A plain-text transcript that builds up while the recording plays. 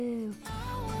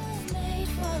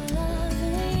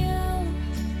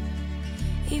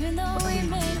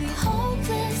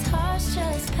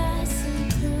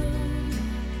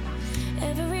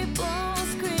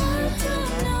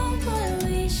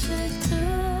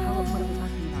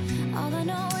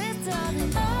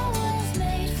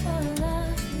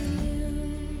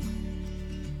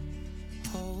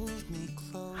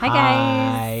Hi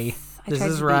guys. This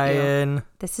is Ryan.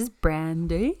 This is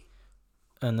Brandy.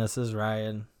 And this is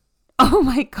Ryan. Oh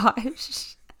my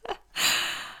gosh.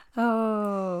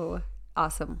 Oh,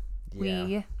 awesome. Yeah.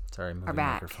 We Sorry, moving are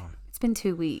back. microphone. It's been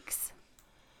 2 weeks.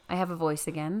 I have a voice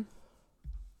again.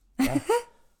 Yeah.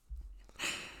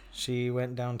 She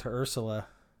went down to Ursula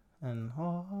and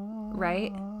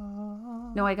Right?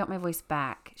 No, I got my voice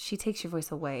back. She takes your voice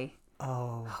away.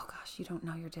 Oh Gosh, you don't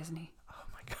know your Disney. Oh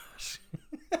my gosh.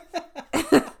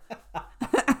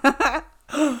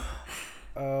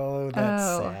 Oh, that's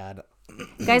sad.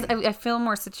 Guys, I feel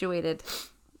more situated.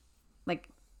 Like,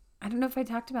 I don't know if I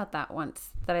talked about that once,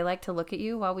 that I like to look at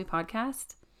you while we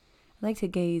podcast. I like to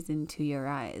gaze into your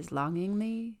eyes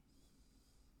longingly.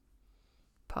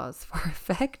 Pause for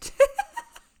effect.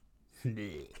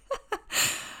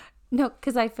 No,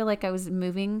 because I feel like I was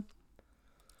moving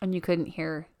and you couldn't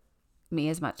hear me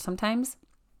as much sometimes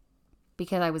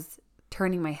because I was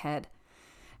turning my head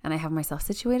and I have myself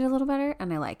situated a little better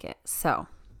and I like it. So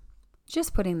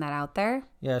just putting that out there.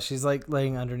 Yeah, she's like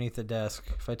laying underneath the desk.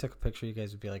 If I took a picture, you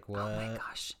guys would be like, what? Oh my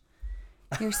gosh.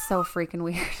 You're so freaking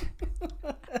weird.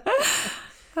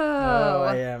 Oh,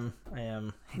 I am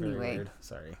very Anyway. weird.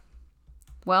 Sorry.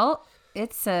 Well,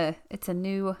 it's a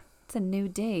new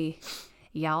day,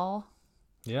 y'all.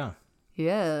 Yeah.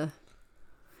 Yeah.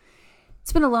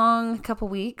 It's been a long couple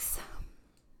weeks.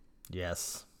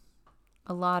 Yes.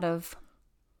 A lot of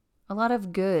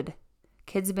good.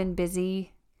 Kids have been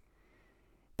busy.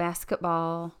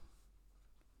 Basketball.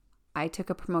 I took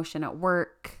a promotion at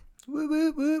work. Woo,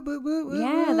 woo, woo, woo, woo, woo,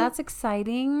 Yeah, woo. that's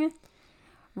exciting.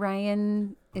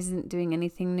 Ryan isn't doing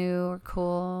anything new or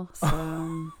cool, so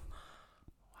I'm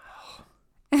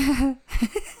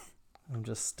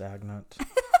just stagnant.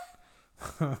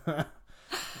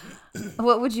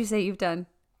 what would you say you've done?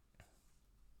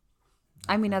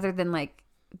 I mean, other than like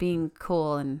being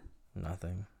cool and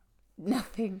Nothing.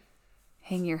 nothing.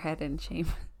 Hang your head in shame.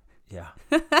 Yeah.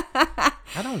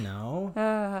 I don't know.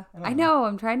 I know.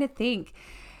 I'm trying to think.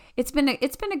 It's been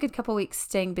a good couple weeks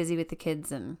staying busy with the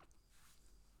kids and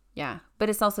yeah, but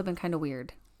it's also been kind of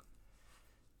weird.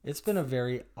 It's been a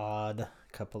very odd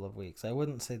couple of weeks. I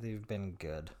wouldn't say they've been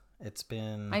good. It's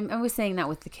been... I was saying that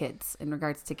with the kids in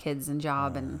regards to kids and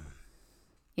job and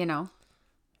you know.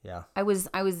 Yeah. I was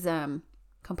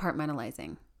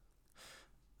compartmentalizing.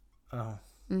 Oh.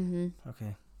 Mm-hmm.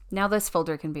 Okay. Now this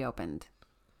folder can be opened.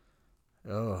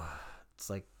 Oh. It's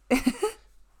like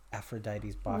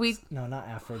Aphrodite's box. No, not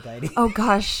Aphrodite. Oh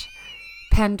gosh,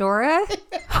 Pandora.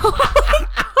 Oh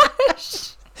my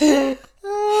gosh.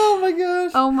 Oh my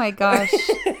gosh. Oh my gosh.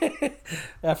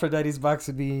 Aphrodite's box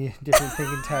would be a different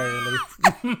thing entirely.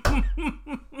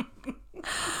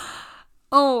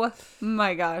 Oh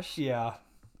my gosh. Yeah.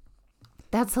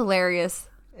 That's hilarious.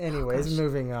 Anyways,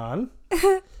 moving on.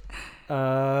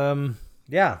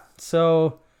 Yeah.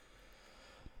 So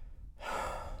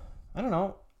I don't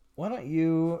know. Why don't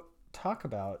you talk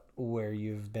about where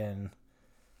you've been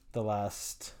the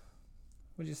last,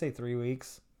 would you say 3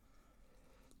 weeks?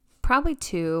 Probably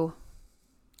 2.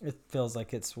 It feels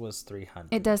like it was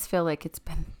 300. It does feel like it's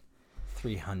been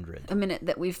 300. a minute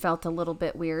that we've felt a little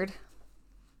bit weird.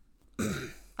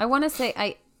 I want to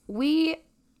say we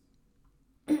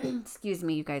excuse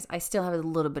me, you guys. I still have a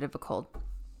little bit of a cold.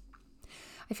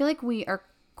 I feel like we are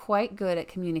quite good at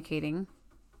communicating,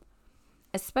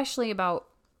 especially about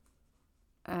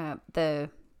the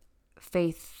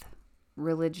faith,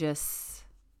 religious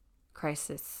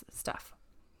crisis stuff.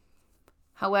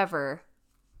 However,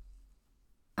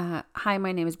 hi,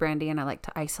 my name is Brandy, and I like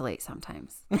to isolate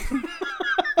sometimes.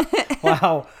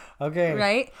 Wow. Okay.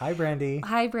 Right? Hi, Brandy.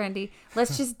 Hi, Brandy.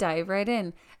 Let's just dive right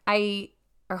in.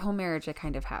 Our whole marriage, I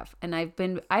kind of have, and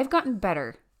I've gotten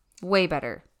better, way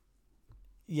better.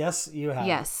 Yes, you have.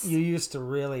 Yes. You used to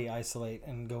really isolate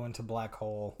and go into black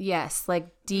hole. Yes, like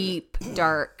deep,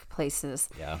 dark places.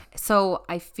 Yeah. So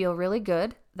I feel really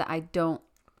good that I don't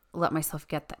let myself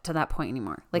get to that point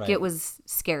anymore. Like Right. It was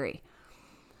scary.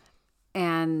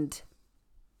 And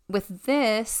with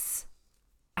this,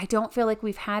 I don't feel like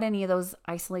we've had any of those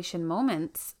isolation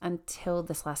moments until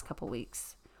this last couple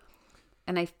weeks.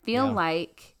 And I feel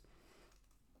like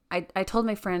I told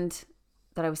my friend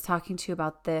that I was talking to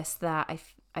about this that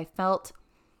I felt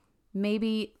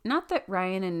maybe not that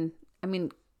Ryan and I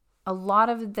mean a lot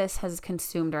of this has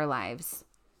consumed our lives,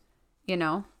 you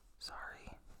know?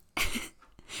 Sorry.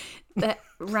 That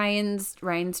Ryan's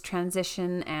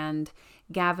transition and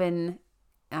Gavin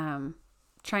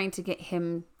trying to get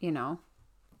him, you know,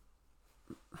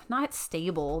 not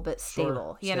stable, but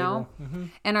stable, you know? Mm-hmm.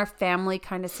 And our family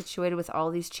kind of situated with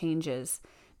all these changes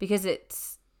because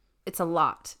it's a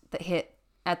lot that hit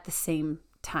at the same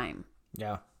time.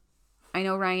 Yeah. I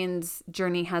know Ryan's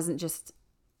journey hasn't just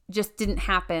didn't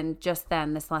happen just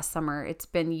then this last summer. It's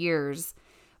been years,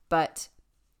 but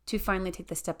to finally take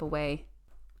the step away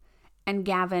and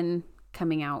Gavin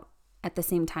coming out at the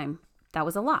same time, that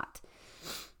was a lot.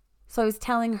 So I was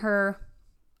telling her,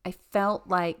 I felt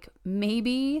like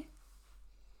maybe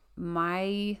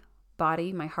my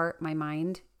body, my heart, my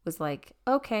mind was like,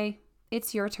 okay,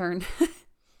 it's your turn.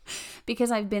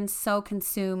 Because I've been so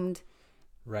consumed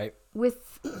Right.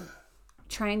 with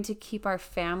trying to keep our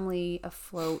family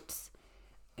afloat,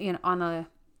 on a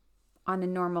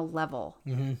normal level.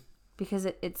 Mm-hmm. Because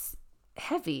it's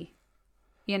heavy,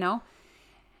 and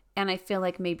I feel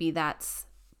like maybe that's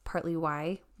partly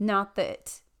why. Not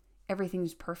that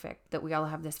everything's perfect, that we all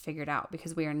have this figured out,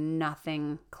 because we are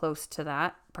nothing close to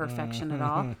that perfection at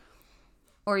all,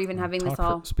 or even having this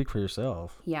all. Speak for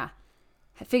yourself. Yeah,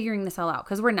 figuring this all out,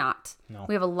 because we're not. No.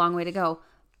 We have a long way to go.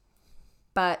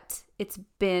 But it's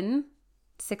been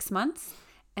 6 months,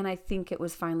 and I think it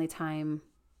was finally time.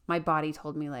 My body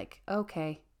told me, like,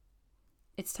 okay,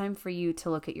 it's time for you to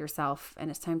look at yourself, and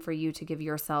it's time for you to give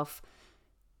yourself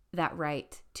that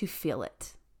right to feel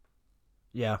it.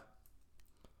 Yeah.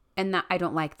 And that I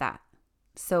don't like that.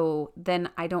 So then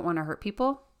I don't want to hurt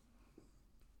people.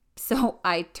 So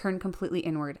I turn completely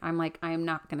inward. I'm like, I am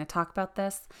not going to talk about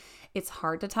this. It's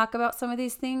hard to talk about some of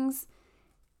these things.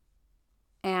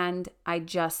 And I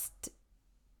just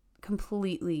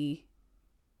completely,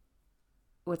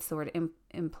 what's the word?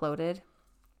 Imploded.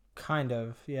 Kind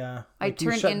of, yeah. I Like you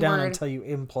turn shut down inward. until you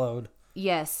implode.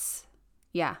 Yes.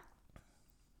 Yeah.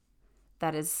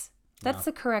 That's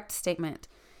the correct statement.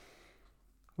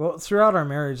 Well, throughout our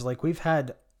marriage, like we've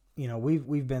had,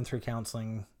 we've been through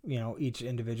counseling, each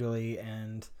individually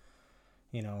and,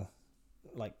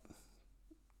 like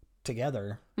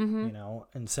together,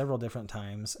 and several different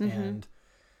times. Mm-hmm.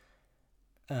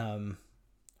 And,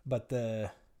 but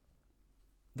the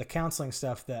counseling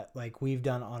stuff that like we've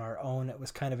done on our own, it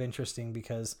was kind of interesting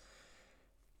because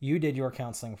you did your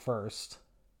counseling first,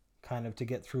 kind of to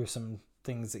get through some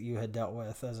things that you had dealt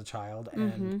with as a child.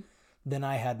 And then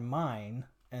I had mine.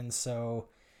 And so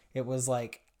it was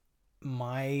like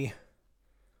my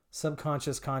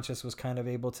subconscious conscious was kind of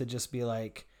able to just be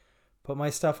like, put my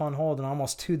stuff on hold. And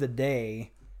almost to the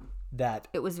day that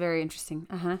it was very interesting.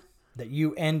 That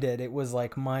you ended, it was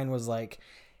like, mine was like,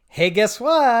 hey, guess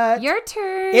what? Your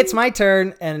turn. It's my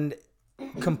turn. And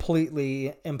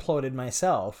completely imploded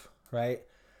myself. Right.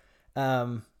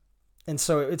 And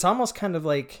so it's almost kind of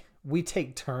like we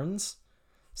take turns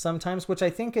sometimes, which I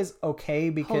think is okay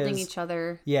because holding each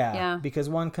other. Yeah. Because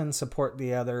one can support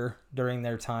the other during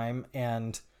their time.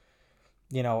 And,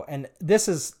 and this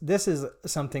is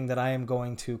something that I am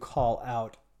going to call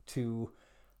out to,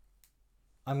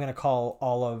 I'm going to call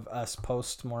all of us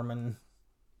post-Mormon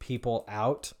people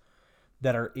out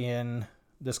that are in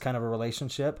this kind of a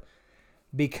relationship,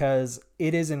 because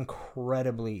it is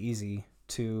incredibly easy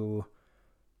to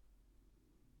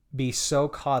be so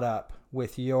caught up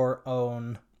with your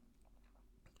own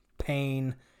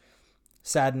pain,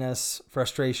 sadness,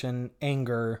 frustration,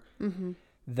 anger,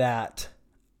 that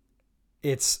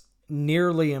it's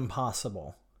nearly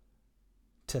impossible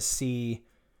to see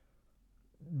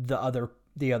the other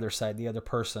side, the other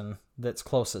person that's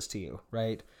closest to you,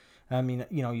 right? I mean,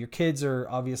 your kids are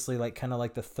obviously like kind of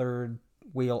like the third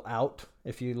wheel out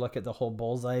if you look at the whole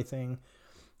bullseye thing.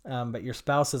 But your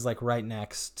spouse is like right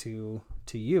next to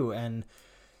you. And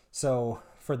so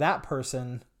for that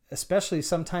person, especially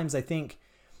sometimes I think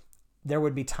there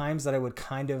would be times that I would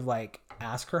kind of like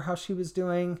ask her how she was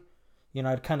doing.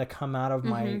 I'd kind of come out of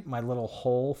my little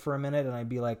hole for a minute and I'd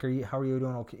be like, how are you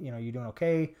doing? Okay. You doing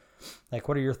okay? Like,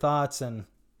 what are your thoughts? And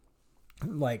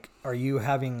like, are you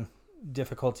having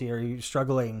difficulty? Are you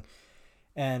struggling?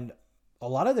 And a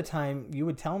lot of the time you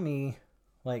would tell me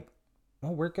like,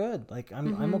 oh, we're good. Like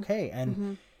I'm okay.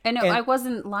 And I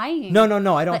wasn't lying.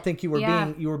 No. I don't think you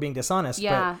were being dishonest.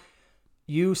 Yeah. But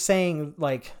you saying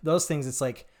like those things, it's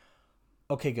like,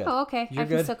 okay, good. Oh, okay. You're I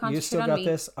can good. still concentrate You still on got me.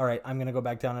 this. All right. I'm going to go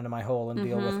back down into my hole and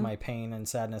deal with my pain and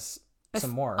sadness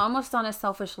some more. Almost on a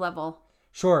selfish level.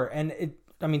 Sure. And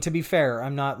to be fair,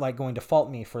 I'm not like going to fault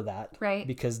me for that. Right.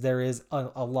 Because there is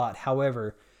a lot.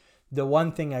 However, the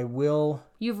one thing I will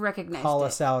You've recognized call it.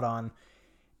 us out on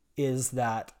is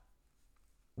that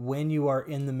when you are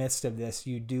in the midst of this,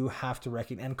 you do have to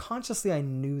recognize, and consciously I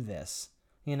knew this,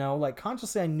 like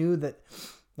consciously I knew that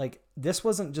like this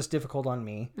wasn't just difficult on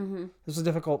me. This was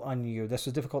difficult on you. This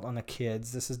was difficult on the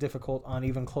kids. This is difficult on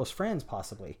even close friends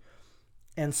possibly.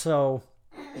 And so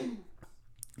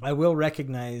I will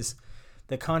recognize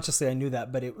that consciously I knew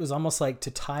that, but it was almost like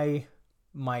to tie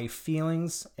my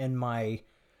feelings and my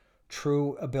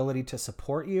true ability to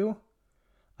support you,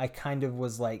 I kind of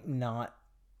was like not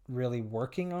really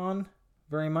working on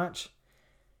very much.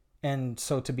 And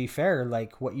so to be fair,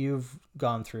 like what you've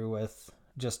gone through with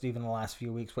just even the last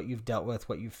few weeks, what you've dealt with,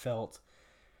 what you've felt,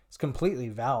 is completely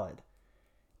valid.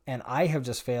 And I have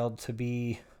just failed to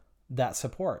be that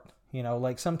support. You know,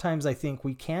 like sometimes I think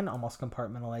we can almost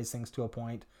compartmentalize things to a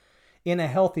point in a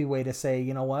healthy way to say,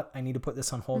 you know what, I need to put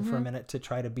this on hold for a minute to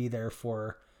try to be there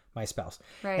for my spouse.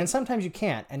 Right. And sometimes you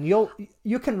can't. And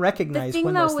you can recognize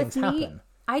when those things happen.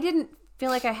 I didn't feel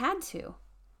like I had to.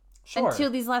 Sure. Until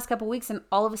these last couple weeks, and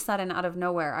all of a sudden, out of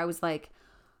nowhere, I was like,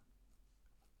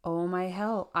 oh my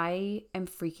hell, I am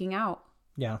freaking out.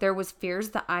 Yeah. There was fears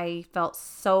that I felt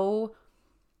so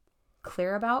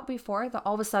clear about before that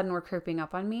all of a sudden were creeping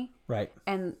up on me. Right.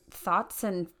 And thoughts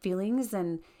and feelings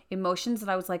and emotions that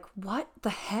I was like, what the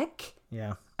heck?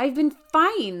 Yeah. I've been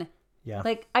fine. Yeah.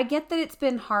 Like, I get that it's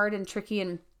been hard and tricky.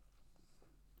 And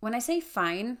when I say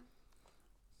fine,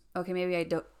 okay, maybe I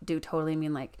do totally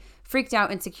mean like freaked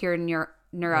out, insecure,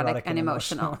 neurotic and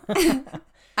emotional.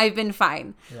 I've been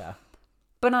fine. Yeah.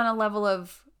 But on a level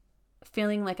of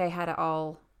feeling like I had it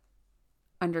all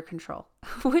under control,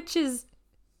 which is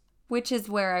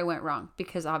where I went wrong,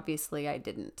 because obviously I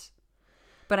didn't.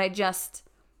 But we'll just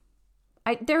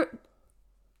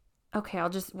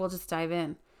dive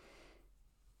in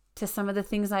to some of the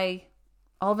things I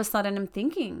all of a sudden am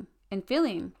thinking and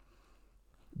feeling.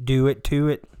 Do it to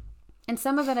it. And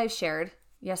some of it I've shared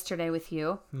yesterday with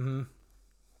you. Mm-hmm.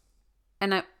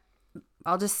 And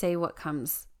I'll just say what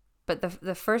comes. But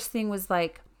the first thing was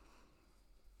like,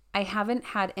 I haven't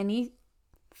had any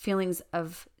feelings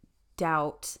of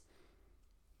doubt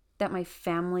that my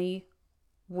family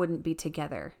wouldn't be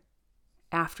together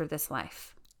after this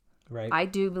life. Right. I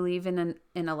do believe in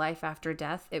a life after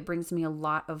death. It brings me a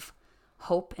lot of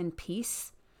hope and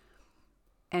peace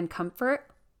and comfort.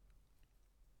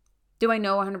 Do I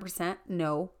know 100%?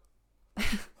 No.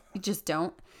 You just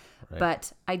don't. Right.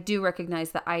 But I do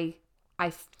recognize that I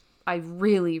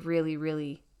really, really,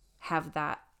 really have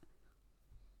that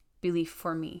belief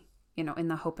for me, you know, in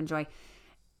the hope and joy.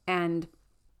 And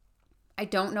I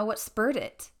don't know what spurred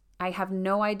it. I have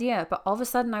no idea. But all of a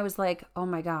sudden I was like, oh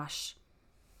my gosh,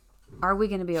 are we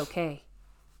going to be okay?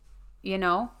 You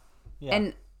know? Yeah.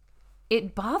 And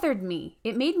it bothered me.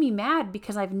 It made me mad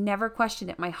because I've never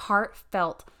questioned it. My heart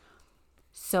felt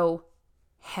so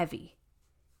heavy,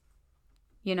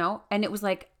 you know? And it was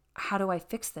like, how do I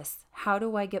fix this? How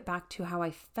do I get back to how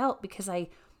I felt? Because I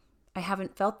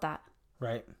haven't felt that.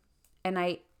 Right. And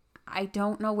I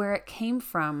don't know where it came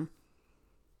from.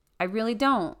 I really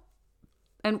don't.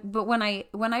 But when I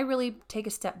really take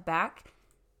a step back,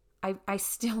 I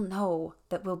still know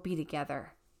that we'll be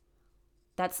together.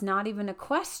 That's not even a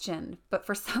question. But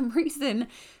for some reason,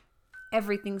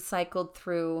 everything cycled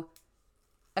through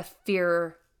a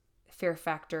fear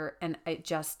factor, and it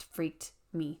just freaked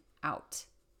me out.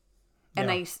 And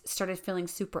I started feeling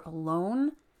super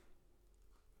alone,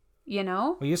 you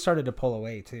know? Well, you started to pull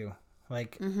away too.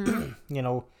 Like, you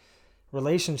know,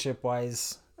 relationship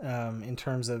wise, in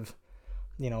terms of,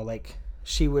 you know, like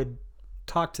she would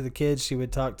talk to the kids, she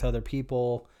would talk to other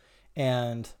people,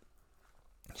 and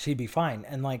she'd be fine.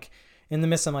 And like in the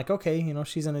midst, I'm like, okay, you know,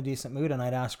 she's in a decent mood, and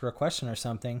I'd ask her a question or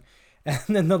something. And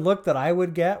then the look that I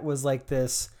would get was like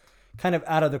this kind of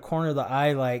out of the corner of the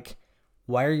eye, like,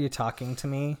 why are you talking to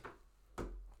me?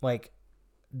 Like,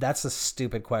 that's a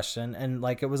stupid question. And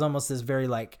like, it was almost this very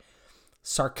like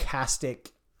sarcastic,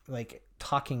 like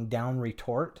talking down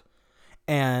retort.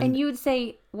 And you would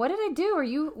say, what did I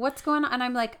do? What's going on? And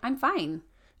I'm like, I'm fine.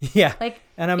 Yeah. Like,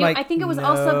 and I'm like, I think it was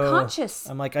all subconscious.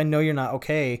 I'm like, I know you're not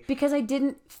okay. Because I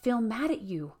didn't feel mad at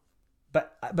you.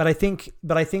 But I think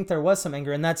there was some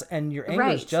anger, and your anger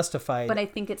is justified. But I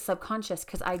think it's subconscious,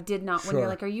 because I did not. When you're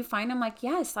like, "Are you fine?" I'm like,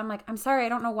 "Yes." I'm like, "I'm sorry. I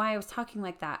don't know why I was talking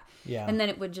like that." Yeah. And then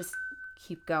it would just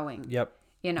keep going. Yep.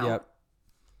 You know. Yep.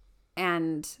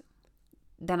 And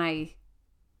then I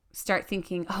start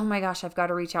thinking, "Oh my gosh, I've got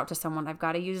to reach out to someone. I've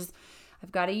got to use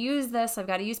this. I've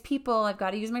got to use people. I've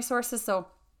got to use my sources." So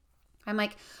I'm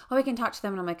like, "Oh, I can talk to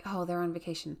them," and I'm like, "Oh, they're on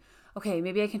vacation. Okay,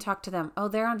 maybe I can talk to them. Oh,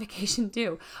 they're on vacation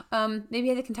too. Maybe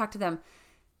I can talk to them."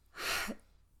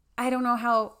 I don't know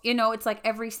how, you know, it's like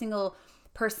every single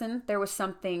person, there was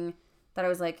something that I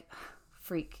was like,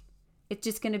 freak. It's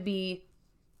just going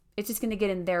to get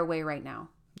in their way right now.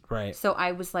 Right. So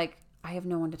I was like, I have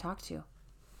no one to talk to.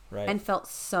 Right. And felt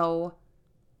so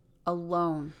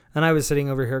alone. And I was sitting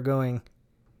over here going,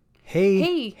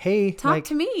 hey, talk like,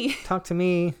 to me. Talk to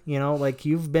me. You know, like,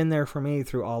 you've been there for me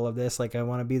through all of this. Like, I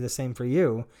want to be the same for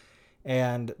you.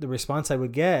 And the response I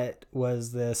would get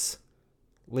was this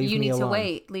Leave you me need alone. to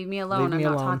wait. Leave me alone. Leave me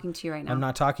I'm not alone. talking to you right now. I'm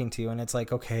not talking to you. And it's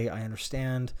like, okay, I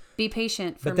understand. Be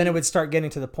patient for But then me. it would start getting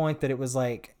to the point that it was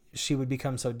like she would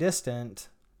become so distant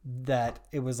that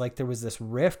it was like there was this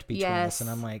rift between us. Yes. And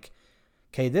I'm like,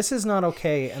 okay, this is not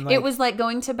okay. And like, It was like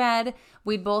going to bed.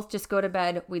 We'd both just go to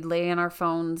bed. We'd lay on our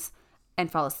phones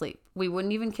and fall asleep. We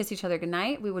wouldn't even kiss each other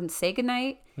goodnight. We wouldn't say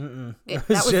goodnight. it That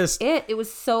was was just it. It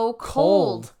was so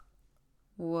cold.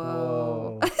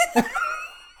 Whoa.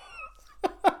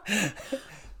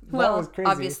 Well, was crazy.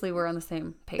 obviously we're on the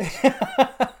same page.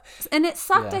 And it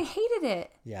sucked. Yeah. I hated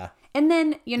it. Yeah. And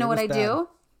then, you know It what was I bad. do?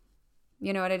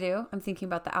 You know what I do? I'm thinking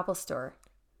about the Apple Store.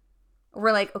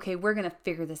 We're like, okay, we're going to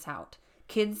figure this out.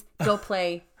 Kids, go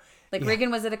play. Like,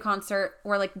 Reagan was at a concert.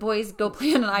 We're like, boys, go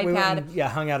play on an We iPad. went and,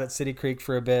 hung out at City Creek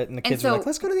for a bit, and the kids so- were like,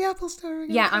 let's go to the Apple Store.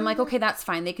 Yeah, I'm like, okay, that's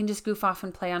fine. They can just goof off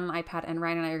and play on an iPad, and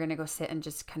Ryan and I are going to go sit and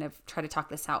just kind of try to talk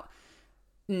this out.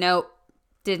 Nope,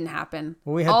 didn't happen.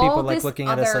 Well, we had All people like this looking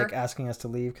at us, other- like asking us to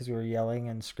leave because we were yelling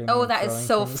and screaming. Oh, and that is throwing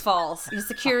so things. false.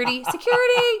 Security,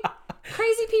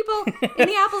 crazy people in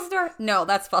the Apple Store. No,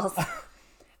 that's false.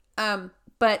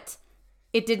 But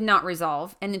it did not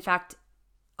resolve, and in fact,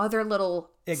 other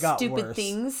little It got stupid worse.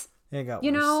 things. It got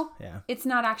You worse. know, Yeah. it's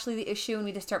not actually the issue, and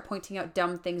we just start pointing out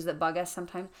dumb things that bug us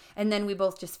sometimes, and then we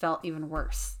both just felt even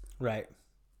worse, Right.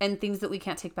 and things that we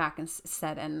can't take back and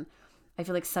said, and I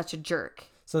feel like such a jerk.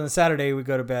 So then Saturday we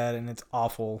go to bed and it's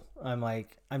awful. I'm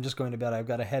like, I'm just going to bed. I've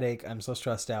got a headache. I'm so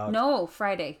stressed out. No,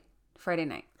 Friday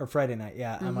night. Or Friday night.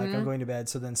 Yeah. I'm like, Mm-hmm. I'm going to bed.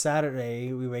 So then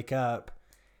Saturday we wake up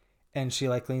and she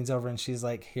like leans over and she's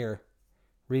like, here,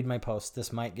 read my post.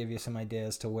 This might give you some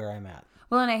ideas to where I'm at.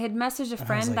 Well, and I had messaged a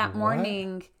friend like, that "What?"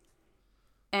 morning,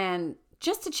 and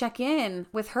just to check in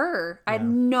with her, I had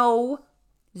Yeah.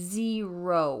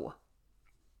 zero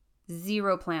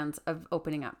plans of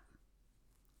opening up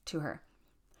to her.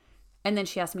 And then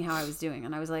she asked me how I was doing,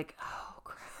 and I was like, oh,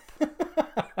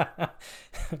 crap.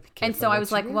 And so I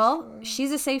was like, well,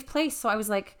 she's a safe place. So I was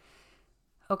like,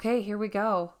 okay, here we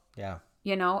go. Yeah.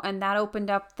 You know, and that opened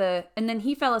up and then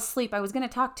he fell asleep. I was going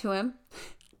to talk to him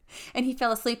and he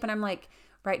fell asleep, and I'm like,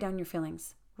 write down your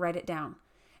feelings, write it down.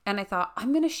 And I thought,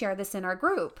 I'm going to share this in our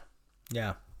group.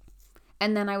 Yeah.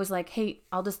 And then I was like, hey,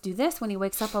 I'll just do this. When he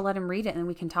wakes up, I'll let him read it and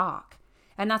we can talk.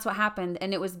 And that's what happened.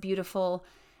 And it was beautiful.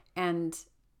 And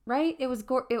right. It was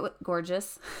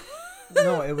gorgeous.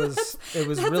 No, it was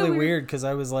really weird- weird because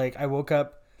I was like, I woke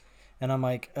up and I'm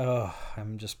like, oh,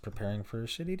 I'm just preparing for a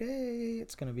shitty day.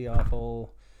 It's going to be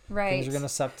awful. Right. Things are going to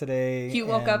suck today. You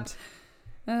woke up.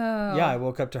 Oh. Yeah, I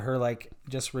woke up to her like,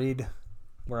 just read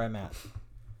where I'm at.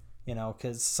 You know,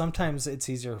 because sometimes it's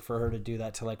easier for her to do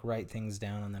that, to like write things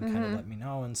down and then kind of let me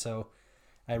know. And so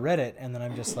I read it and then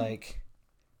I'm just like,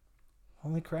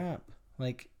 holy crap.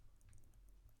 Like,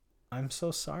 I'm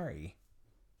so sorry.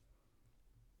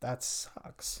 That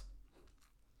sucks.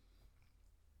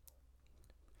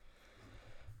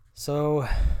 So,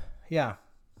 yeah.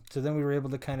 So then we were able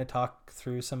to kind of talk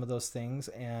through some of those things,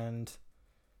 and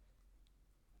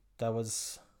that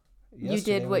was You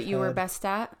yesterday did what we you were had- best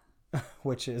at.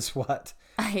 which is what?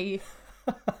 I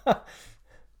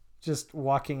Just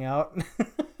walking out.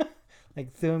 Like,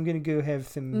 so I'm gonna go have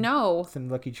some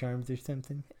Lucky Charms or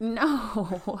something.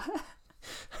 No.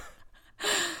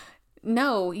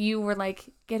 No, you were like,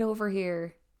 get over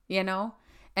here, you know?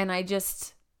 And I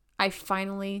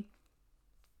finally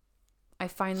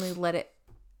let it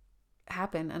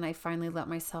happen, and I finally let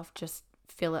myself just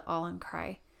feel it all and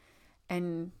cry.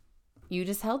 And you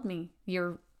just held me.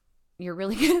 You're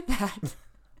really good at that.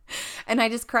 And I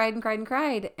just cried and cried and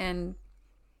cried, and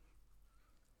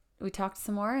we talked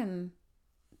some more, and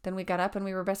then we got up and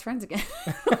we were best friends again.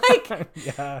 Like,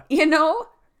 Yeah. you know?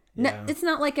 Yeah. No, it's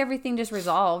not like everything just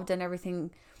resolved and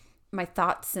everything, my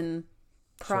thoughts and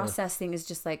processing is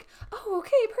just like, oh,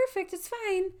 okay, perfect, it's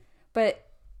fine. But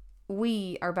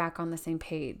we are back on the same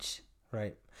page.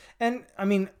 Right. And I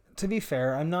mean, to be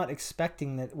fair, I'm not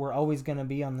expecting that we're always going to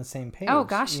be on the same page. Oh,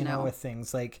 gosh, you know, no. with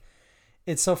things like,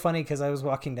 it's so funny because I was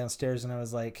walking downstairs and I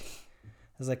was like,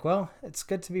 well, it's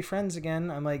good to be friends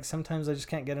again. I'm like, sometimes I just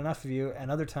can't get enough of you,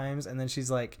 and other times, and then she's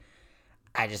like,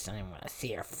 I just don't even want to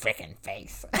see your freaking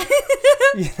face.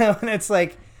 You know, and it's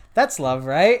like, that's love,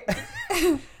 right?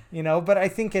 You know, but I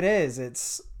think it is.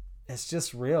 It's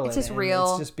just real. It's just and real.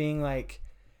 It's just being like,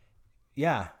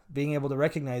 yeah, being able to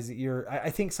recognize that I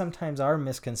think sometimes our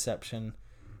misconception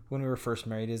when we were first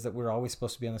married is that we're always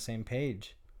supposed to be on the same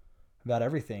page about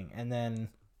everything. And then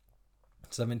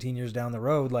 17 years down the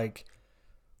road, like,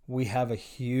 we have a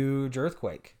huge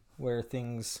earthquake where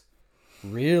things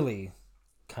really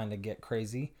kind of get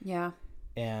crazy. Yeah.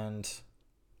 And,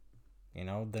 you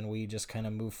know, then we just kind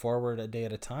of move forward a day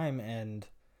at a time. And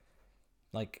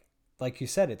like you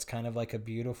said, it's kind of like a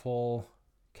beautiful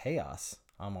chaos,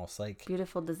 almost like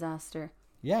beautiful disaster.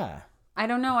 Yeah. I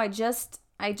don't know. I just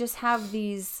have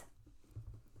this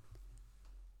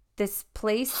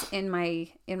place in my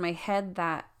head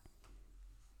that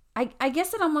I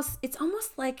guess it's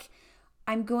almost like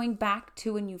I'm going back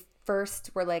to when you first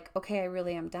were like, okay, I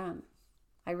really am done.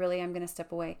 I really am going to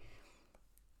step away.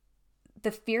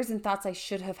 The fears and thoughts I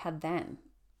should have had then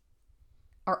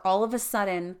are all of a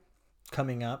sudden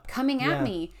coming at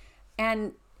me.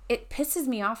 And it pisses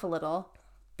me off a little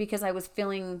because I was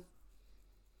feeling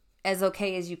as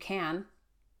okay as you can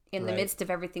in the midst of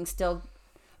everything still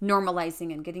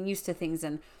normalizing and getting used to things.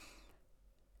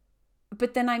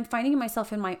 But then I'm finding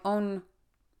myself in my own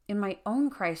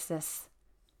crisis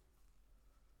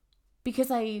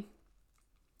because I'm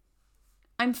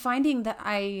finding that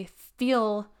I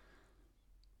feel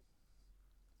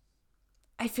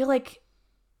like,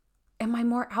 am I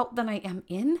more out than I am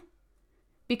in?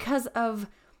 Because of,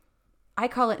 I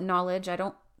call it knowledge. I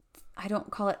don't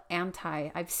call it anti.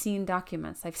 I've seen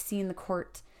documents. I've seen the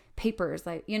court papers.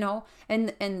 And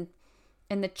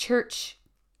the church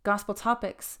gospel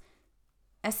topics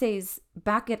essays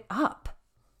back it up.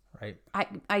 Right.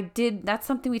 I did. That's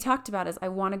something we talked about. Is I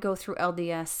want to go through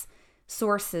LDS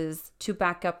sources to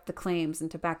back up the claims and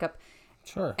to back up.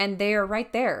 Sure. And they are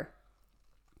right there.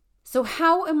 So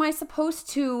how am I supposed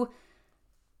to?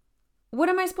 What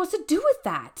am I supposed to do with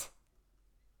that?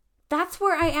 That's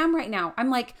where I am right now.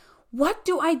 I'm like, what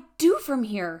do I do from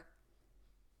here?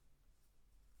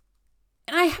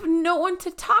 And I have no one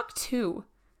to talk to.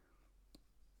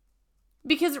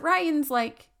 Because Ryan's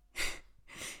like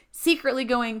secretly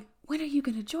going, when are you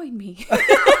going to join me?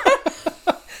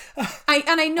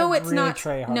 I know it's really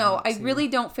not. No, I really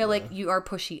don't feel like you are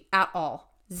pushy at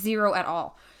all. Zero at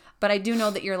all. But I do know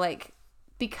that you're like,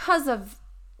 because of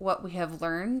what we have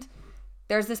learned,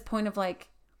 there's this point of like,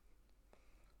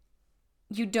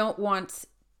 you don't want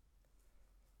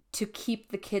to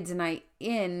keep the kids and I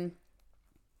in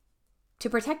to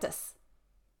protect us,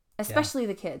 especially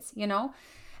the kids,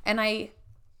 And I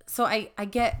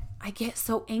get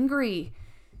so angry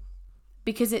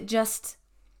because it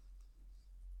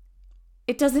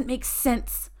doesn't make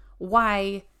sense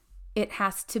why it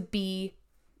has to be.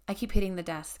 I keep hitting the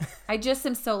desk. I just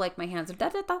am so like my hands are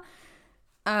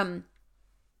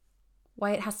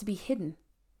why it has to be hidden.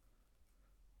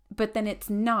 But then it's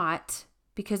not,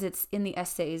 because it's in the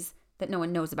essays that no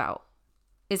one knows about,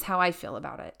 is how I feel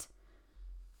about it.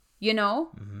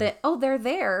 Mm-hmm. That, they're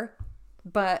there,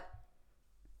 but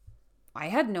I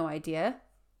had no idea.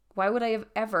 Why would I have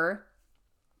ever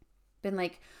been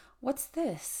like, what's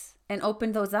this? And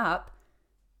opened those up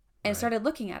and started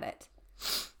looking at it.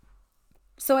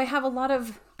 So I have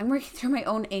I'm working through my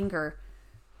own anger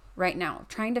right now,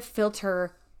 trying to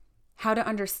filter how to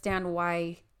understand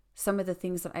why some of the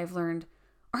things that I've learned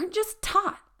aren't just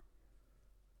talked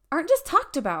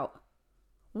about.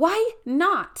 Why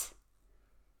not?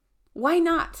 Why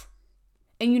not?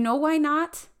 And you know why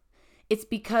not? It's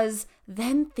because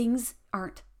then things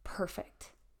aren't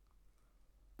perfect.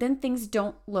 Then things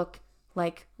don't look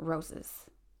like roses.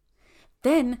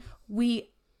 Then we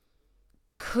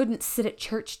couldn't sit at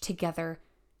church together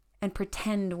and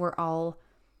pretend we're all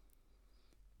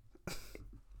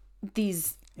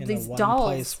these dolls.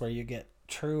 Place where you get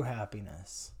true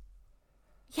happiness.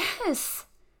 Yes.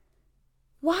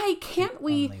 Why can't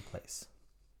we? Only place.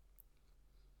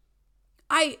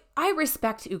 I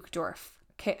respect Uchtdorf.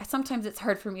 Okay, sometimes it's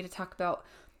hard for me to talk about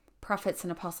prophets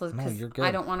and apostles because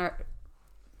I don't want to.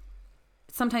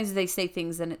 Sometimes they say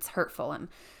things and it's hurtful,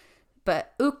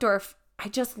 but Uchtdorf, I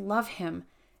just love him,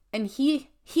 and he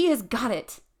has got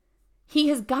it. He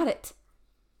has got it.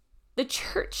 The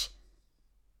church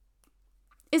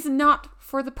is not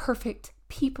for the perfect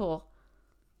people.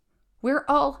 We're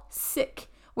all sick.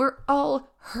 We're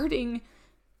all hurting.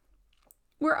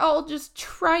 We're all just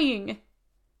trying.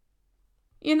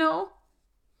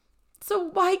 So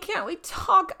why can't we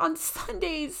talk on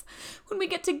Sundays when we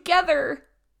get together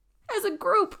as a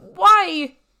group?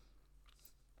 Why?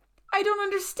 I don't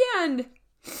understand.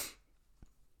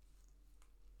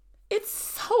 It's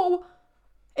so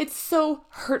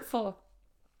hurtful.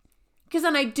 Because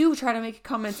then I do try to make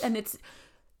comments and it's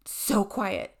so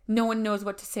quiet. No one knows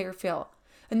what to say or feel.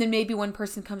 And then maybe one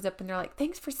person comes up and they're like,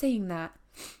 thanks for saying that.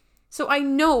 So I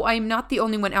know I'm not the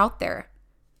only one out there.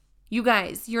 You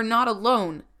guys, you're not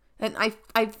alone. And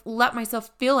I've let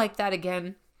myself feel like that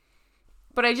again.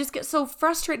 But I just get so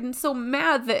frustrated and so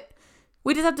mad that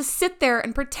we just have to sit there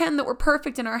and pretend that we're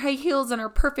perfect in our high heels and our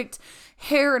perfect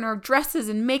hair and our dresses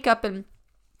and makeup, and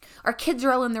our kids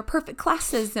are all in their perfect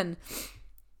classes, and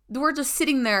We're just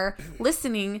sitting there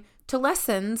listening to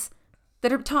lessons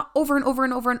that are taught over and over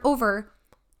and over and over,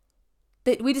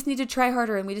 that we just need to try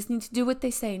harder and we just need to do what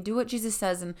they say and do what Jesus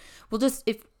says. And we'll just,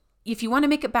 if you want to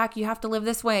make it back, you have to live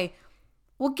this way.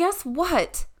 Well, guess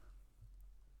what?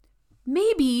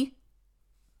 Maybe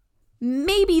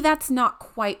that's not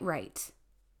quite right.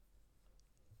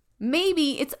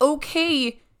 Maybe it's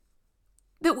okay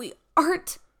that we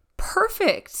aren't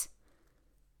perfect.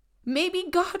 Maybe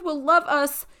God will love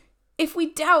us if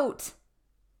we doubt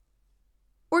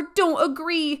or don't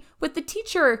agree with the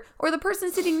teacher or the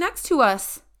person sitting next to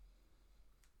us.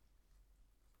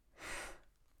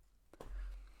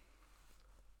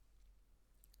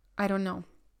 I don't know.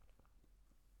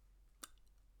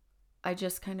 I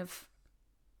just kind of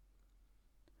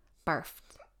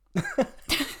barfed.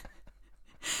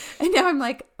 And now I'm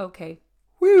like, okay.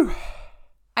 Whew.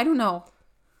 I don't know.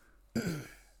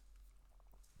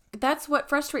 That's what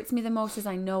frustrates me the most, is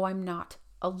I know I'm not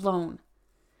alone.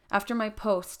 After my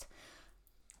post,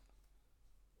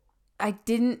 I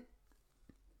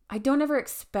don't ever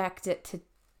expect it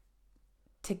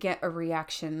to get a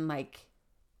reaction like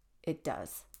it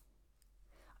does.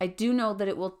 I do know that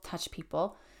it will touch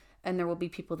people, and there will be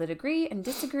people that agree and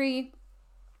disagree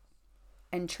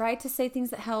and try to say things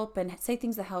that help and say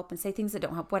things that help and say things that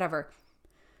don't help, whatever.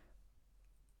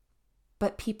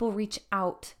 But people reach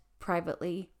out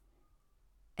privately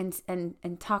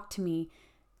and talk to me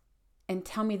and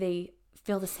tell me they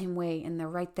feel the same way, and they're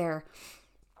right there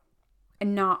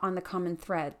and not on the common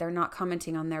thread. They're not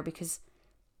commenting on there, because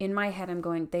in my head I'm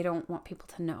going, they don't want people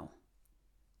to know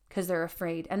because they're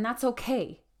afraid. And that's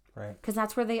okay. Right. Because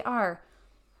that's where they are.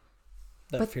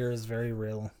 That fear is very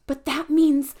real. But that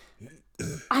means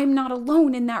I'm not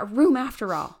alone in that room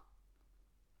after all,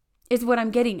 is what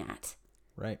I'm getting at.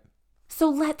 Right. So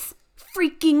let's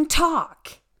freaking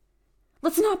talk.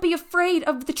 Let's not be afraid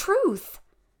of the truth.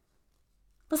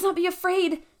 Let's not be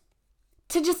afraid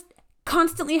to just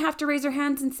constantly have to raise our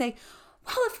hands and say,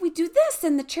 well, if we do this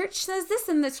and the church says this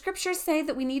and the scriptures say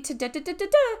that we need to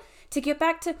to get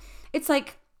back to... It's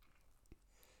like,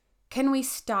 can we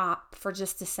stop for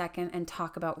just a second and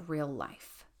talk about real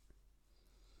life?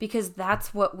 Because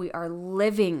that's what we are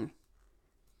living.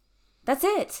 That's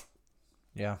it.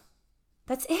 Yeah.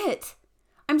 That's it.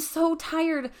 I'm so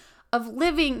tired of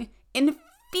living in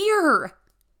fear.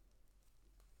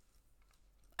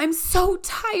 I'm so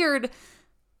tired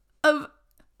of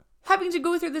having to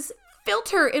go through this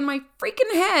filter in my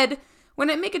freaking head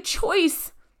when I make a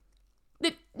choice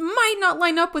that might not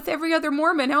line up with every other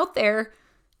Mormon out there,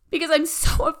 because I'm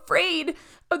so afraid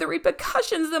of the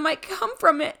repercussions that might come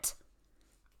from it.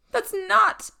 That's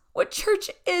not what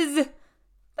church is.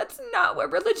 That's not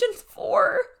what religion's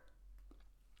for.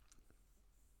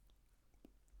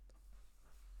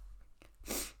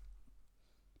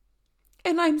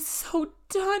 And I'm so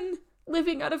done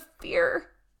living out of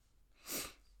fear.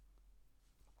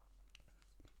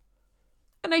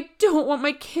 And I don't want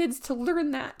my kids to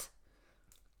learn that.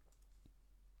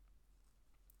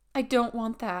 I don't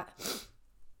want that.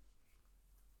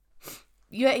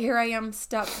 Yet here I am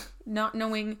stuck, not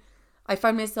knowing. I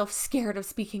find myself scared of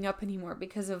speaking up anymore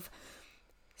because of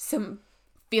some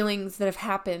feelings that have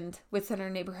happened within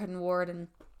our neighborhood and ward. And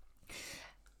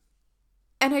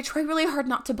I try really hard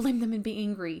not to blame them and be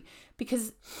angry,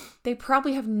 because they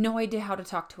probably have no idea how to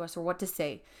talk to us or what to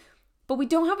say. But we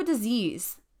don't have a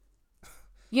disease.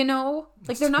 You know?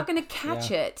 Like, they're not going to catch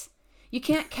it. You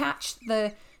can't catch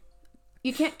the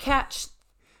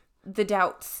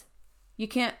doubts. You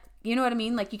can't, you know what I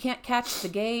mean? Like, you can't catch the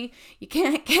gay. You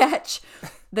can't catch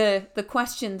the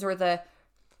questions or the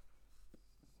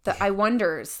I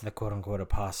wonders. The quote unquote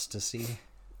apostasy.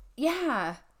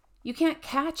 Yeah. You can't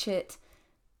catch it.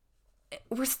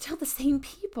 We're still the same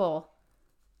people.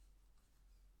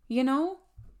 You know?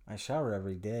 I shower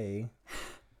every day.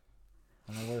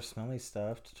 And I wear smelly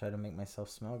stuff to try to make myself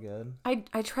smell good.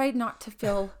 I try not to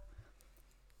feel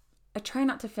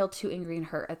too angry and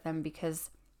hurt at them, because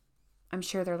I'm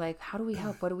sure they're like, how do we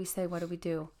help? What do we say? What do we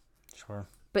do? Sure.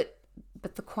 But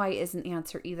the quiet isn't the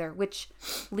answer either, which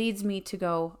leads me to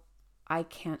go, I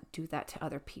can't do that to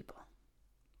other people.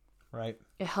 Right.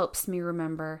 It helps me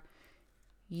remember,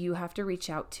 you have to reach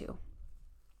out to.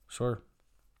 Sure.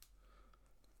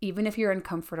 Even if you're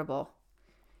uncomfortable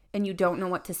and you don't know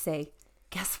what to say,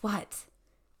 guess what?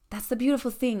 That's the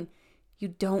beautiful thing. You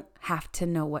don't have to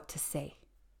know what to say.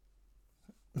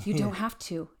 You don't have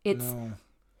to. It's, no.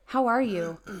 How are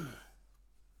you?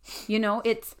 You know,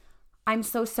 it's, I'm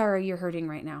so sorry you're hurting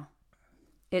right now.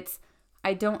 It's,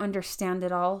 I don't understand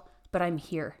it all, but I'm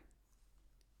here.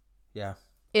 Yeah.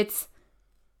 It's,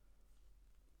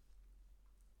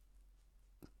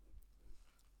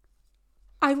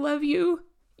 I love you.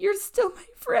 You're still my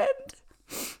friend.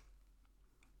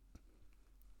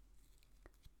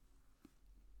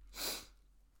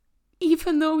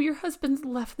 Even though your husband's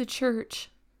left the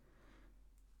church,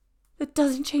 that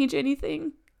doesn't change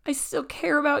anything. I still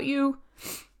care about you.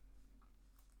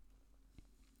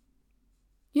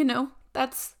 You know,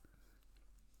 that's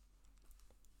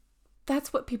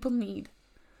what people need.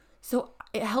 So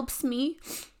it helps me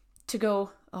to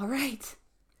go, all right,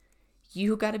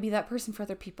 you got to be that person for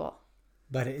other people.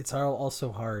 But it's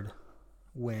also hard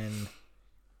when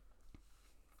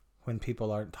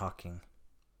people aren't talking.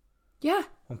 Yeah.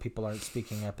 When people aren't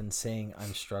speaking up and saying,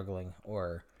 I'm struggling,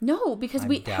 or no, because I'm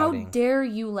doubting. How dare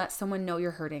you let someone know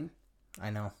you're hurting? I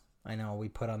know. We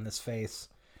put on this face.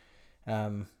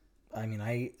 We've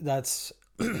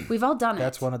all done it.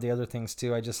 That's one of the other things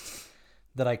too.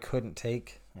 That I couldn't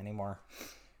take anymore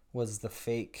was the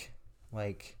fake,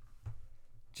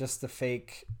 just the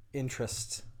fake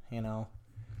interest,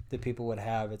 that people would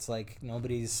have. It's like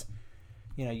nobody's,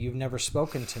 you've never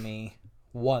spoken to me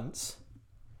once.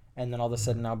 And then all of a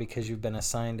sudden now, because you've been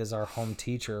assigned as our home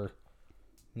teacher,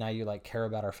 now you care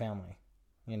about our family,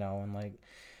 and I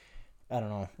don't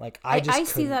know. I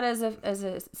see that as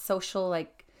a social,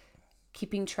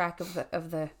 keeping track of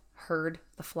the herd,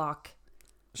 the flock.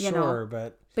 Sure,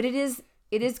 but it is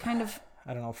kind of,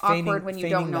 I don't know, awkward when you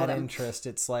don't know that them. interest.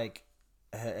 It's I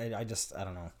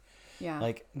don't know.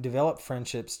 Yeah. Develop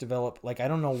friendships, I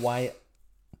don't know why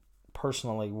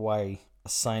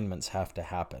assignments have to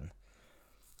happen.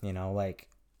 I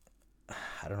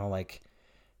don't know,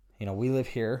 we live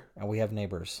here and we have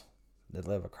neighbors that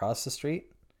live across the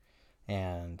street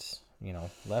and,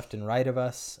 left and right of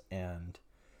us. And,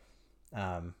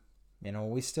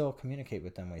 we still communicate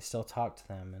with them. We still talk to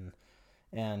them.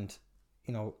 And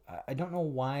I don't know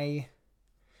why,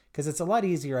 because it's a lot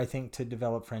easier, I think, to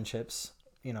develop friendships,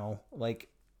 I don't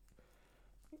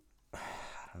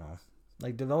know,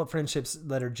 develop friendships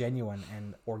that are genuine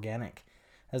and organic,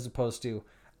 as opposed to,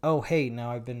 oh, hey,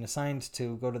 now I've been assigned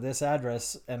to go to this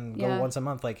address and go once a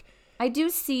month. I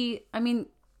do see,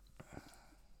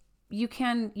 you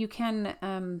can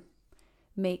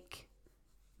make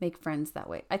friends that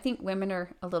way. I think women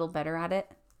are a little better at it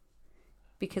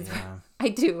because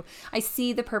I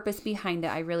see the purpose behind it.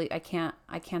 I can't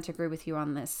agree with you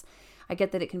on this. I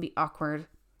get that it can be awkward,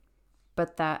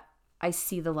 but that I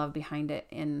see the love behind it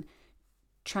in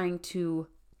trying to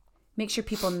make sure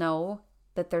people know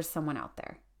that there's someone out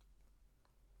there.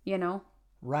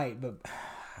 Right, but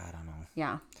I don't know.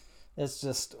 Yeah. It's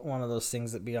just one of those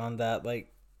things that beyond that,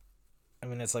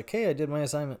 it's hey, I did my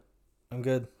assignment. I'm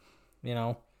good,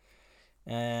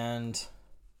 and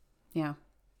yeah.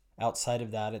 Outside of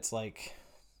that, it's I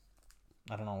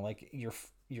don't know,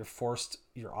 you're forced,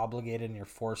 you're obligated, and you're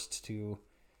forced to.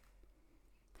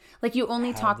 You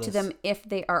only talk to them if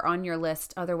they are on your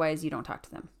list. Otherwise, you don't talk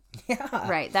to them. Yeah.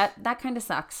 Right. That kind of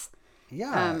sucks.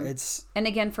 Yeah. And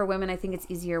again, for women, I think it's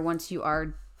easier once you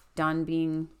are done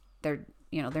being their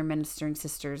ministering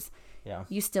sisters. Yeah.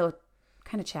 You still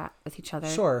kind of chat with each other.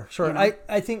 Sure.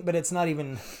 I think, but it's not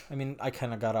even, I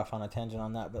kind of got off on a tangent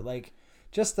on that, but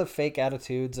just the fake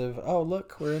attitudes of, oh,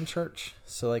 look, we're in church.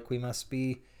 So we must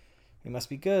be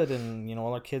good. And,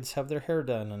 all our kids have their hair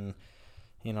done and,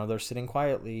 they're sitting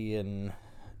quietly, and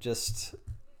just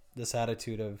this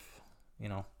attitude of,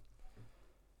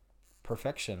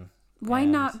 perfection. Why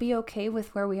not be okay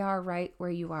with where we are, right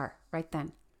where you are right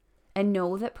then, and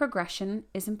know that progression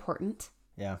is important.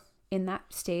 Yeah. In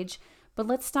that stage, but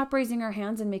let's stop raising our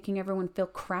hands and making everyone feel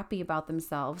crappy about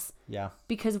themselves. Yeah.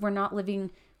 Because we're not living,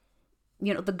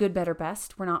 the good, better,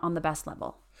 best. We're not on the best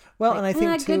level. Well, and I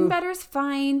think too, good and better is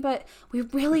fine, but we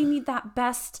really need that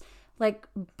best,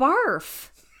 barf.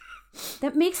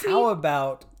 That makes me. How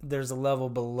about there's a level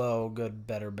below good,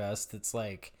 better, best? It's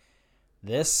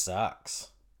this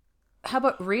sucks. How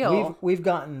about real? We've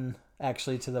gotten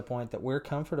actually to the point that we're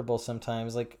comfortable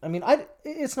sometimes.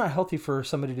 It's not healthy for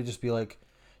somebody to just be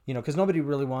because nobody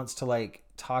really wants to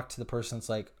talk to the person that's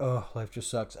oh, life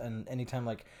just sucks. And anytime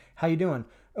how you doing?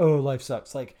 Oh, life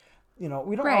sucks. We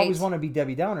don't always want to be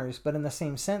Debbie Downers, but in the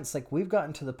same sense, we've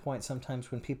gotten to the point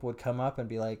sometimes when people would come up and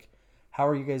be how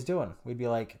are you guys doing? We'd be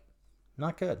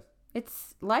not good.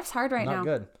 Life's hard right now. Not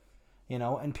good.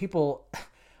 And people,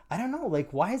 I don't know,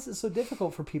 why is it so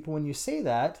difficult for people when you say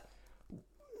that?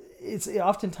 It's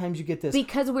oftentimes you get this.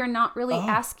 Because we're not really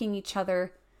asking each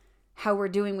other how we're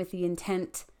doing with the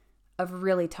intent of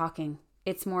really talking.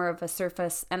 It's more of a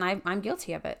surface, and I'm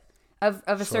guilty of it. Of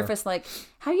a surface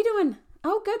how you doing?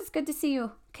 Oh, good. It's good to see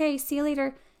you. Okay, see you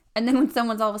later. And then when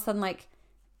someone's all of a sudden life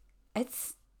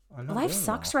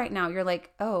sucks right now. You're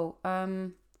oh,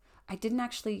 I didn't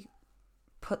actually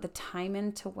put the time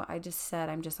into what I just said,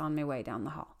 I'm just on my way down the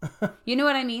hall. You know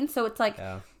what I mean? So it's like,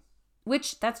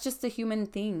 which that's just a human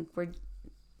thing where,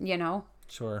 you know.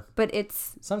 Sure. But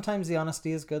it's. Sometimes the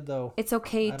honesty is good though. It's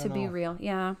okay to be real.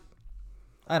 Yeah.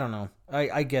 I don't know.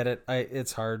 I get it.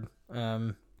 It's hard.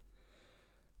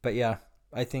 But yeah,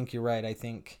 I think you're right. I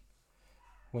think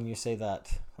when you say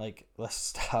that, like, let's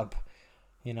stop,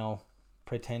 you know,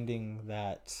 pretending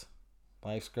that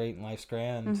life's great and life's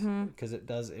grand, because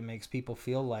it makes people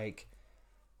feel like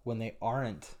when they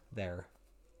aren't there,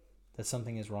 that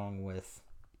something is wrong with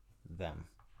them.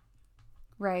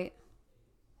 Right.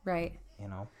 Right. You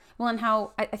know? Well, and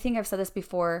how, I think I've said this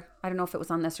before, I don't know if it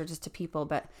was on this or just to people,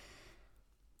 but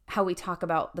how we talk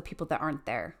about the people that aren't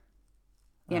there,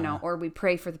 you know, or we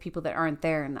pray for the people that aren't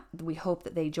there and we hope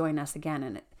that they join us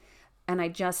again.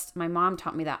 My mom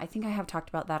taught me that. I think I have talked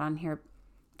about that on here,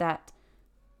 that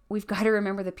we've got to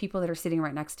remember the people that are sitting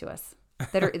right next to us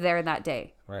that are there that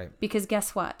day. Right. Because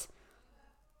guess what?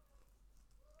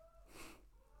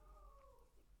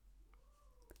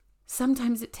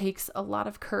 Sometimes it takes a lot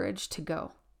of courage to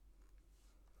go.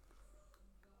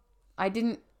 I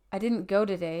didn't go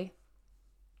today.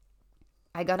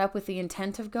 I got up with the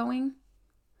intent of going.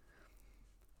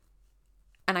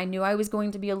 And I knew I was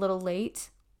going to be a little late.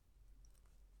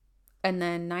 And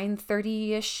then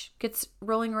 9:30-ish gets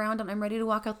rolling around and I'm ready to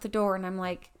walk out the door. And I'm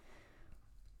like,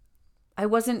 I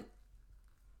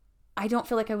don't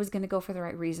feel like I was going to go for the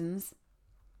right reasons.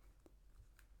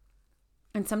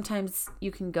 And sometimes you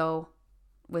can go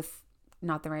with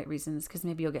not the right reasons because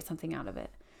maybe you'll get something out of it.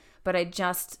 But it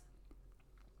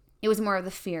was more of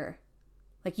the fear.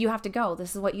 Like, you have to go.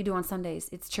 This is what you do on Sundays.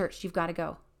 It's church. You've got to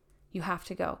go. You have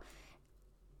to go.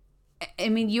 I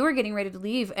mean, you were getting ready to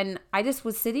leave and I just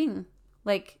was sitting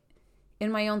like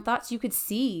in my own thoughts. You could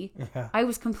see I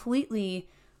was completely,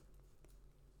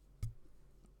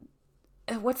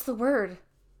 what's the word?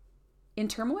 In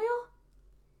turmoil?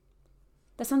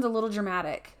 That sounds a little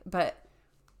dramatic, but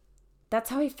that's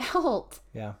how I felt.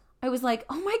 Yeah. I was like,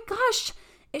 oh my gosh,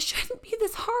 it shouldn't be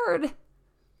this hard.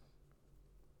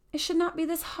 It should not be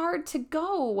this hard to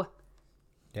go.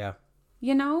 Yeah.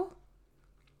 You know?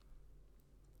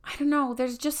 I don't know.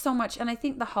 There's just so much. And I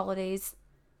think the holidays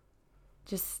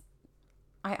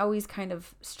I always kind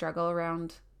of struggle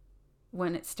around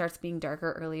when it starts being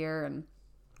darker earlier. And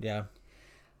yeah.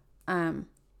 I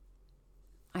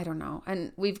don't know.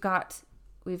 And we've got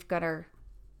our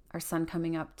son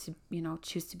coming up to, you know,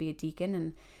 choose to be a deacon.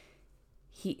 And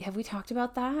have we talked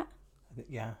about that?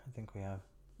 Yeah, I think we have.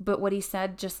 But what he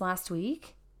said just last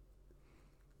week?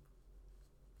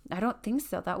 I don't think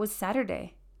so. That was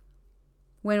Saturday.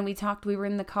 When we talked, we were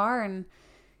in the car and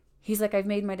he's like, I've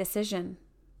made my decision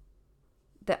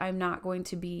that I'm not going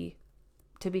to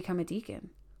become a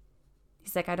deacon.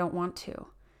 He's like, I don't want to.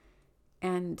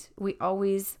 And we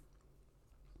always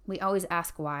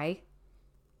ask why,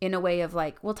 in a way of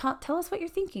like, well, tell us what you're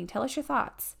thinking. Tell us your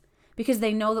thoughts. Because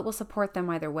they know that we'll support them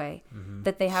either way,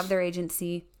 that they have their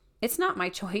agency. It's not my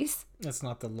choice. It's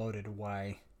not the loaded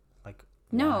why. Like,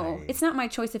 no, why? It's not my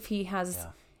choice if he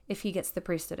gets the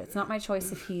priesthood. It's not my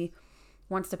choice if he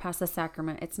wants to pass the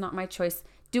sacrament. It's not my choice.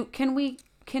 Can we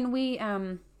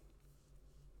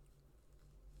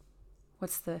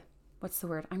what's the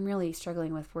word? I'm really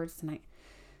struggling with words tonight.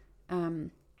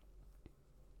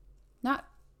 Not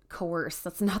coerce.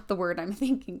 That's not the word I'm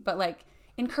thinking, but like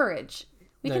encourage.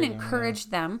 We can encourage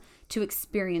them to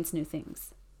experience new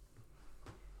things.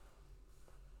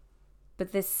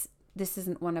 But this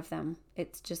isn't one of them.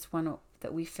 It's just one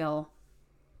that we feel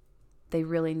they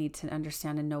really need to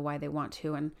understand and know why they want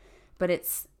to. But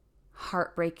it's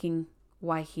heartbreaking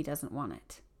why he doesn't want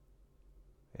it.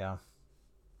 Yeah.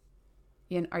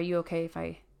 Are you okay if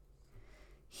I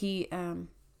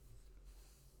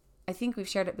think we've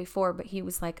shared it before, but he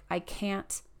was like, I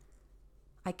can't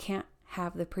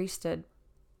have the priesthood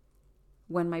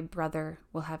when my brother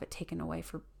will have it taken away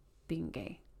for being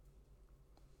gay.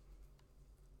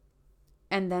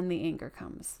 And then the anger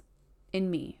comes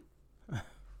in me.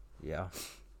 Yeah.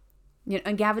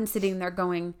 And Gavin's sitting there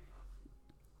going,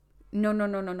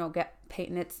 no,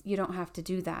 Peyton, you don't have to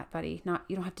do that, buddy.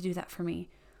 You don't have to do that for me.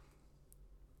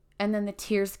 And then the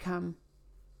tears come.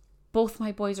 Both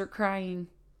my boys are crying.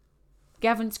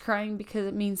 Gavin's crying because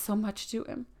it means so much to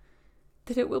him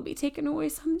that it will be taken away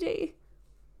someday.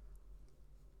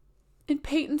 And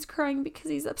Peyton's crying because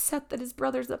he's upset that his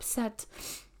brother's upset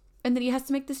and that he has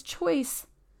to make this choice.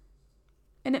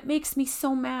 And it makes me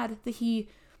so mad that he's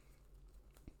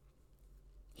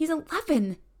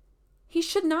 11. He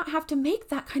should not have to make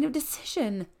that kind of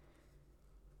decision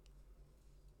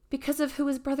because of who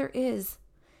his brother is.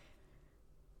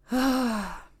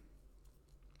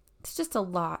 It's just a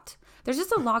lot. There's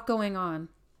just a lot going on.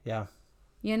 Yeah.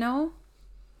 You know?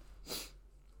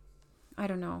 I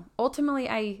don't know. Ultimately,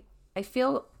 I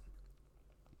feel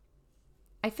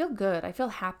good. I feel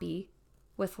happy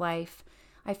with life.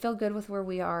 I feel good with where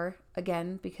we are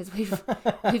again because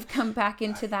we've come back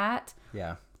into that.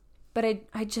 Yeah. But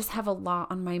I just have a lot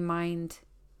on my mind,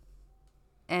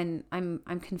 and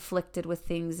I'm conflicted with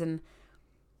things, and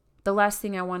the last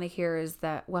thing I want to hear is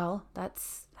that, well, that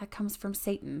comes from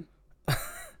Satan.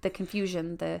 The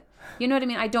confusion, you know what I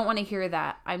mean? I don't want to hear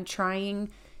that. I'm trying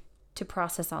to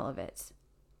process all of it.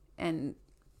 And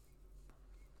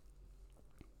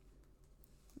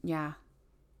yeah,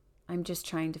 I'm just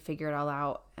trying to figure it all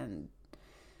out and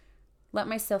let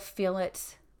myself feel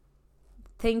it.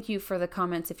 Thank you for the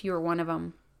comments. If you were one of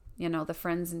them, you know, the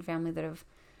friends and family that have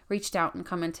reached out and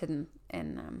commented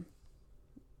and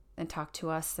talked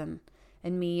to us and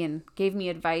me and gave me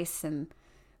advice and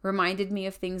reminded me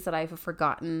of things that I've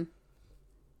forgotten,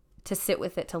 to sit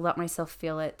with it, to let myself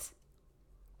feel it.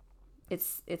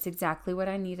 It's exactly what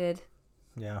I needed.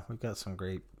 Yeah, we've got some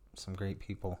great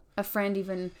people. A friend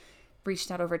even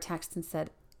reached out over text and said,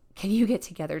 "Can you get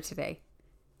together today?"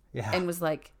 Yeah. And was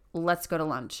like, "Let's go to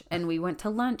lunch." And we went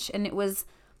to lunch, and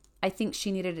I think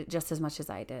she needed it just as much as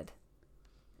I did.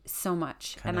 So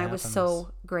much. Kinda and I was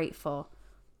so grateful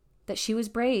that she was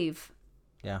brave.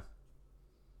 Yeah.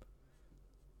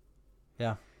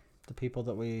 Yeah. The people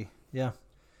that we've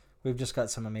just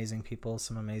got some amazing people,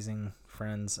 some amazing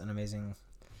friends, and amazing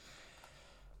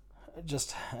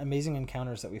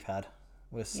encounters that we've had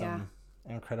with some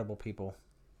incredible people.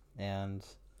 And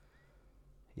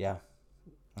yeah,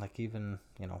 like even,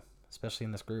 you know, especially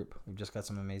in this group, we've just got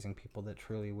some amazing people that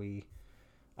truly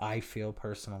I feel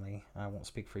personally, I won't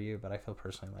speak for you, but I feel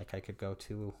personally like I could go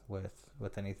to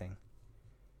with anything.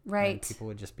 Right. And people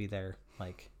would just be there,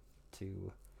 like,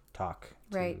 to talk.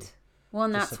 Right. Well,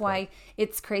 and that's why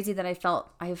it's crazy that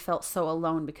I have felt so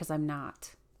alone, because I'm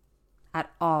not at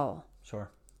all.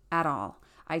 Sure. At all.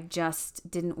 I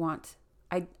just didn't want,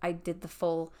 I did the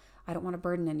full, I don't want to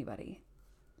burden anybody,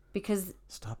 because.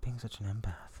 Stop being such an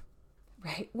empath.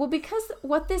 Right. Well, because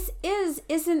what this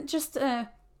isn't just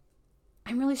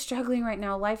I'm really struggling right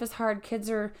now. Life is hard. Kids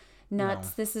are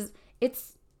nuts. No.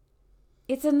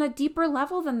 It's on a deeper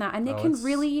level than that. And it can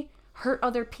really hurt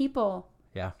other people.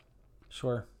 Yeah.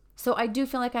 Sure. So I do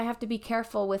feel like I have to be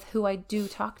careful with who I do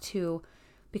talk to,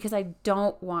 because I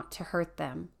don't want to hurt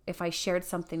them if I shared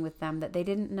something with them that they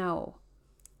didn't know.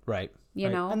 Right. You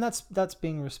know? And that's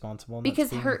being responsible.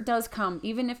 Because hurt does come.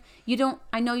 Even if you don't,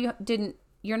 I know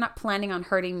you're not planning on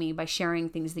hurting me by sharing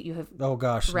things that you have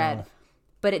read. No.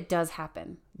 But it does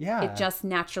happen. Yeah. It just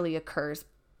naturally occurs,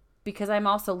 because I'm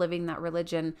also living that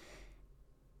religion.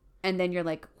 And then you're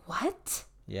like, what?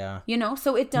 Yeah. You know,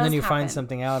 so it does happen. And then you find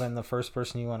something out, and the first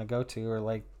person you want to go to are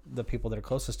like the people that are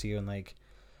closest to you. And like,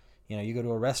 you know, you go to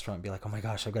a restaurant and be like, oh my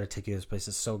gosh, I've got to take you to this place.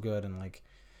 It's so good. And like,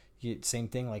 same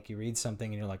thing, like you read something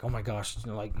and you're like, oh my gosh,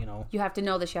 like, you know. You have to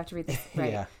know this, you have to read this.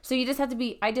 Right. Yeah. So you just have to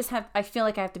be, I feel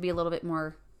like I have to be a little bit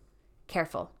more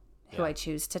careful who I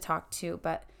choose to talk to.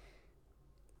 But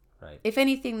right. If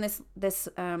anything, this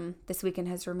weekend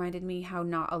has reminded me how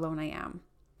not alone I am.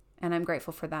 And I'm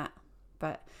grateful for that.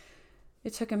 But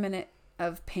it took a minute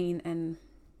of pain and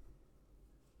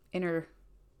inner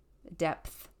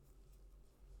depth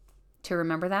to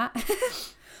remember that.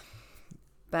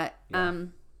 But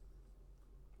I'm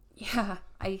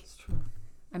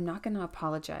not going to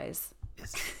apologize.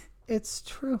 It's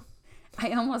true.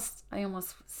 I almost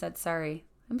said sorry.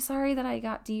 I'm sorry that I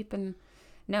got deep, and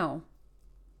no.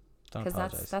 Don't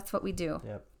apologize. Because that's what we do.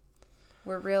 Yep.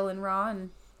 We're real and raw, and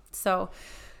so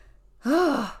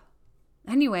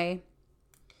anyway,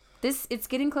 it's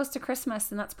getting close to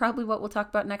Christmas, and that's probably what we'll talk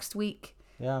about next week.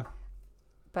 Yeah.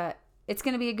 But it's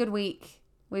going to be a good week.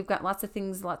 We've got lots of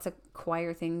things, lots of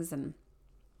choir things, and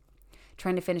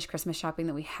trying to finish Christmas shopping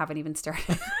that we haven't even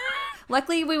started.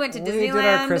 Luckily, we went to Disneyland. We did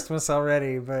our Christmas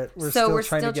already, but we're still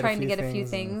trying to get a few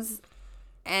things.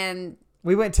 And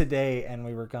we went today, and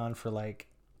we were gone for like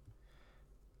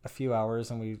a few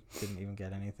hours, and we didn't even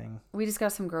get anything. We just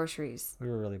got some groceries. We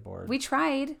were really bored. We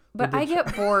tried, but I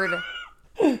get bored.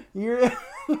 You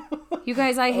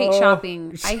guys, I hate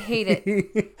shopping. I hate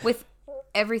it with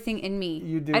everything in me.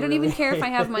 You do. I don't even care if I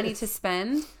have money to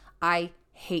spend. I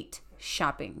hate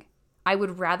shopping. I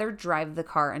would rather drive the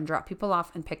car and drop people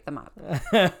off and pick them up.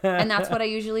 And that's what I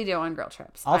usually do on girl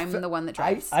trips. I'm the one that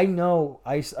drives. I know.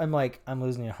 I'm like, I'm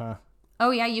losing you, huh? Oh,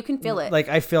 yeah, you can feel it. Like,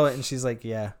 I feel it, and she's like,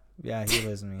 yeah, you're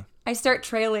losing me. I start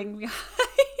trailing. Oh,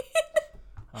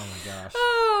 my gosh.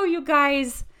 Oh, you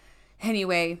guys.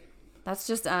 Anyway, that's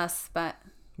just us, but...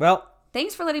 Well,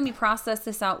 thanks for letting me process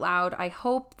this out loud. I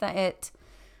hope it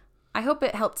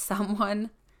helped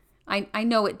someone. I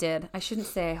know it did. I shouldn't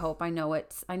say I hope. I know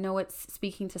it's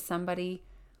speaking to somebody.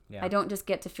 Yeah. I don't just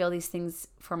get to feel these things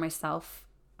for myself.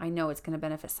 I know it's going to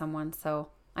benefit someone. So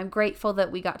I'm grateful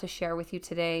that we got to share with you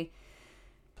today.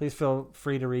 Please feel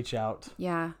free to reach out.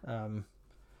 Yeah.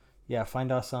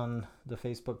 Find us on the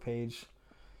Facebook page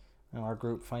and our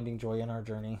group, Finding Joy in Our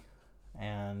Journey.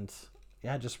 And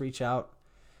just reach out.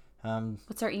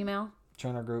 What's our email?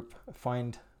 Join our group.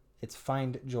 It's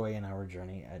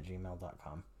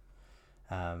findjoyinourjourney@gmail.com.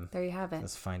 There you have it.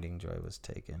 This Finding Joy was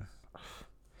taken.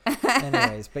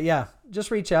 Anyways, but just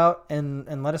reach out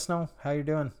and let us know how you're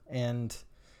doing. And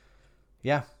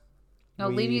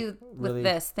I'll leave you with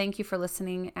this. Thank you for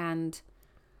listening, and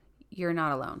you're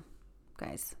not alone,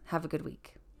 guys. Have a good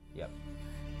week. Yep.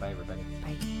 Bye, everybody.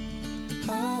 Bye.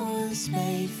 I was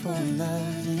made for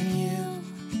loving you.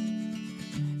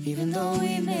 Even though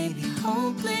we may be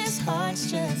hopeless,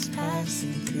 hearts just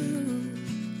passing through.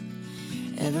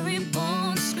 Every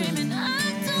bone screaming, I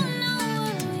don't